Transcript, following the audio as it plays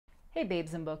Hey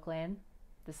babes in Bookland,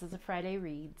 this is a Friday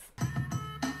Reads.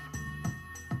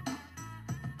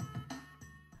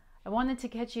 I wanted to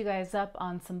catch you guys up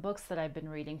on some books that I've been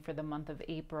reading for the month of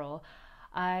April.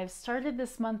 I've started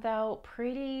this month out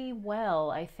pretty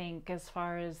well, I think, as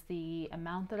far as the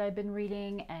amount that I've been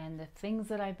reading, and the things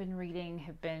that I've been reading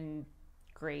have been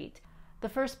great. The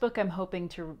first book I'm hoping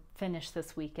to finish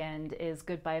this weekend is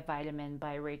Goodbye Vitamin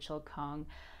by Rachel Khong.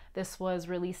 This was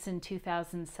released in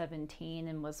 2017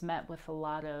 and was met with a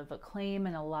lot of acclaim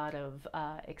and a lot of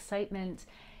excitement.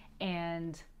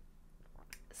 And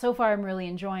so far, I'm really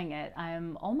enjoying it.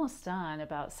 I'm almost done,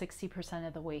 about 60%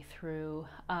 of the way through.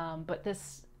 But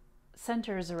this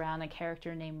centers around a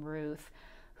character named Ruth,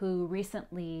 who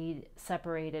recently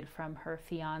separated from her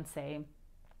fiance,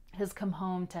 has come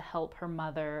home to help her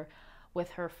mother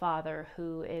with her father,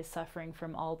 who is suffering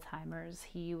from Alzheimer's.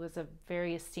 He was a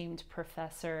very esteemed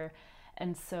professor,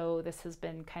 and so this has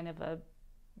been kind of a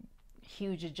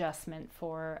huge adjustment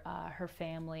for her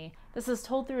family. This is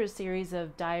told through a series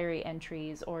of diary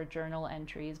entries or journal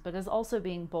entries, but is also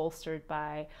being bolstered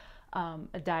by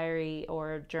a diary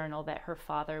or journal that her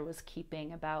father was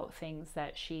keeping about things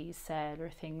that she said or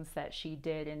things that she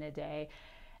did in a day.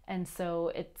 And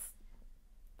so it's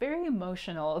very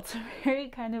emotional. It's very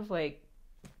kind of like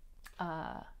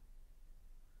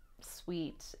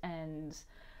sweet and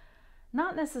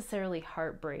not necessarily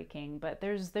heartbreaking, but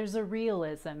there's a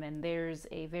realism and there's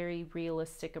a very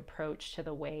realistic approach to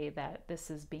the way that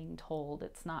this is being told.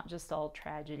 It's not just all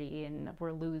tragedy and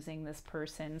we're losing this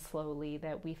person slowly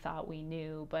that we thought we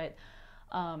knew, but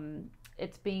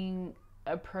it's being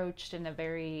approached in a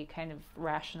very kind of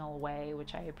rational way,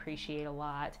 which I appreciate a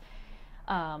lot.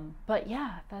 But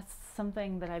yeah, that's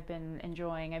something that I've been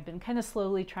enjoying. I've been kind of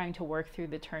slowly trying to work through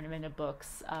the Tournament of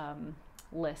Books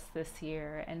list this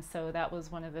year, and so that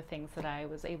was one of the things that I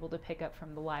was able to pick up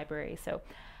from the library. So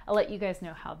I'll let you guys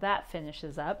know how that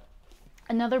finishes up.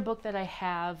 Another book that I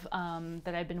have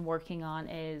that I've been working on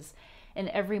is In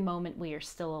Every Moment We Are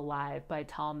Still Alive by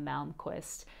Tom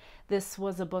Malmquist. This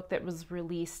was a book that was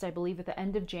released, I believe, at the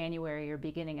end of January or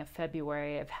beginning of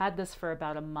February. I've had this for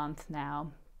about a month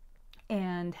now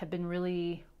and have been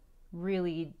really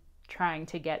trying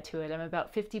to get to it. I'm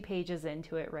about 50 pages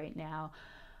into it right now,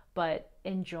 but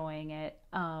enjoying it.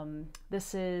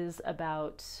 This is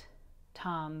about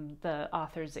Tom, the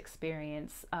author's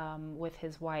experience with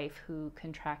his wife who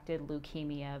contracted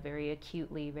leukemia very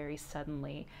acutely, very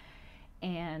suddenly.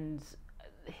 And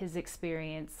his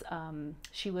experience,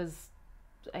 she was,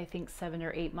 I think, 7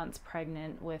 or 8 months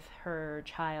pregnant with her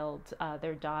child,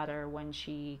 their daughter, when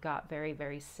she got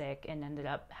very sick and ended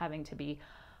up having to be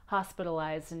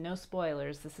hospitalized. And no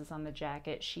spoilers, this is on the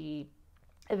jacket, she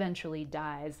eventually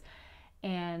dies.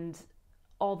 And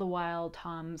all the while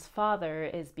Tom's father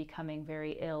is becoming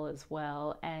very ill as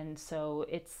well. And so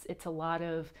it's a lot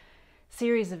of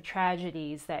series of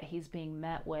tragedies that he's being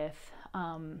met with,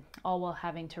 all while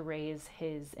having to raise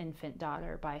his infant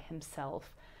daughter by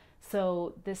himself.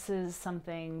 So this is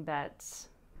something that,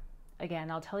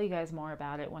 again, I'll tell you guys more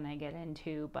about it when I get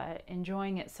into, but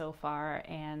enjoying it so far,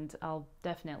 and I'll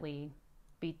definitely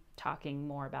be talking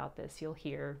more about this. You'll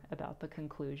hear about the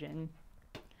conclusion.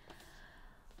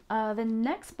 The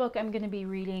next book I'm going to be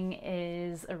reading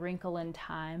is A Wrinkle in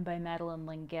Time by Madeleine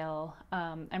L'Engle.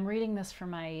 I'm reading this for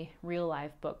my real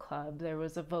life book club. There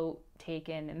was a vote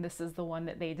taken, and this is the one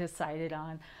that they decided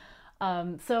on.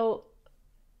 So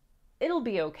it'll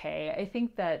be okay. I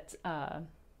think that,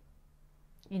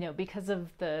 because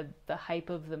of the hype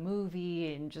of the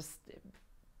movie and just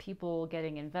people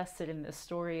getting invested in this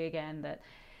story again, that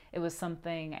it was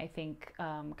something, I think,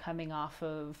 coming off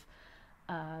of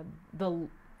the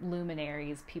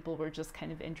Luminaries, people were just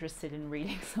kind of interested in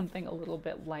reading something a little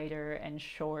bit lighter and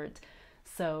short.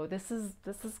 So this is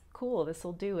cool. This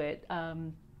will do it.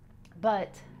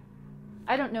 But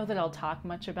I don't know that I'll talk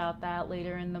much about that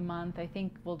later in the month. I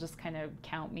think we'll just kind of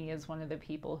count me as one of the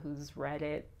people who's read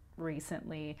it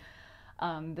recently.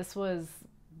 This was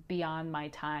beyond my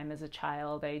time as a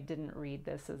child. I didn't read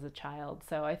this as a child.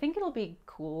 So I think it'll be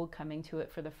cool coming to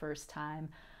it for the first time.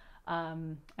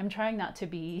 I'm trying not to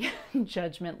be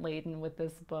judgment laden with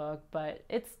this book, but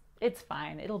it's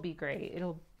fine. It'll be great.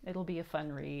 It'll be a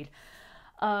fun read.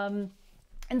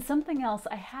 And something else,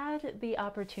 I had the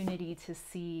opportunity to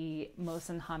see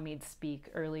Mohsin Hamid speak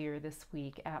earlier this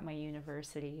week at my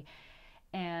university,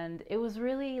 and it was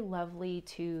really lovely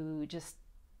to just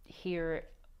hear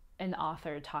an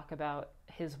author talk about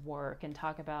his work and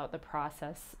talk about the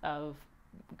process of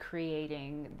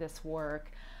creating this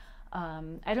work.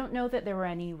 I don't know that there were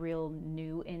any real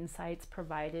new insights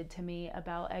provided to me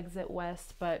about Exit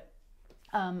West, but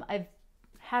I've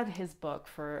had his book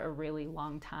for a really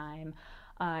long time.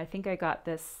 I think I got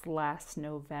this last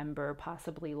November,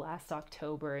 possibly last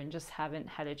October, and just haven't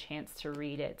had a chance to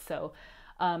read it. So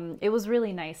it was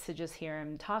really nice to just hear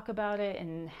him talk about it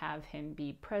and have him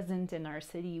be present in our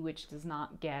city, which does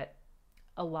not get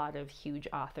a lot of huge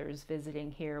authors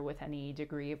visiting here with any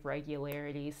degree of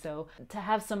regularity. So to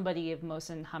have somebody of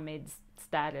Mohsin Hamid's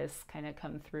status kind of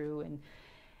come through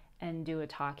and do a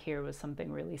talk here was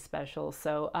something really special.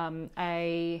 So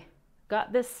I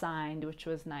got this signed, which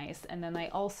was nice. And then I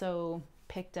also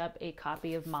picked up a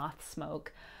copy of Moth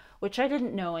Smoke, which I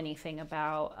didn't know anything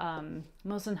about.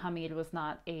 Mohsin Hamid was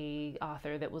not a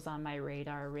author that was on my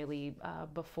radar really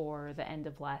before the end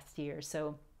of last year.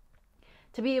 So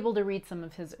to be able to read some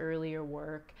of his earlier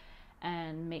work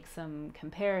and make some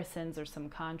comparisons or some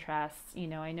contrasts, you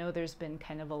know, I know there's been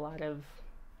kind of a lot of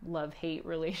love-hate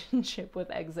relationship with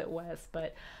Exit West,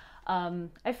 but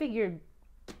I figured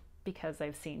because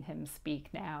I've seen him speak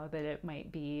now that it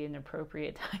might be an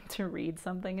appropriate time to read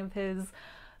something of his.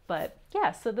 But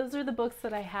yeah, so those are the books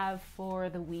that I have for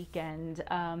the weekend.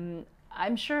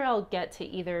 I'm sure I'll get to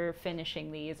either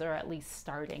finishing these or at least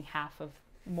starting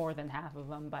more than half of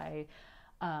them by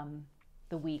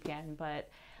the weekend. But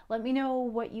let me know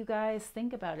what you guys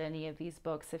think about any of these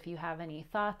books, if you have any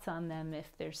thoughts on them,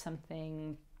 if there's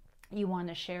something you want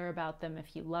to share about them,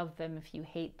 if you love them, if you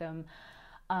hate them.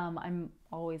 I'm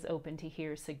always open to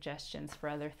hear suggestions for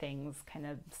other things kind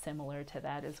of similar to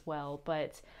that as well.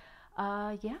 But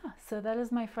yeah, so that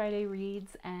is my Friday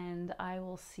reads, and I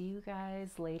will see you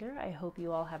guys later. I hope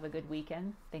you all have a good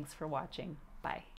weekend. Thanks for watching. Bye.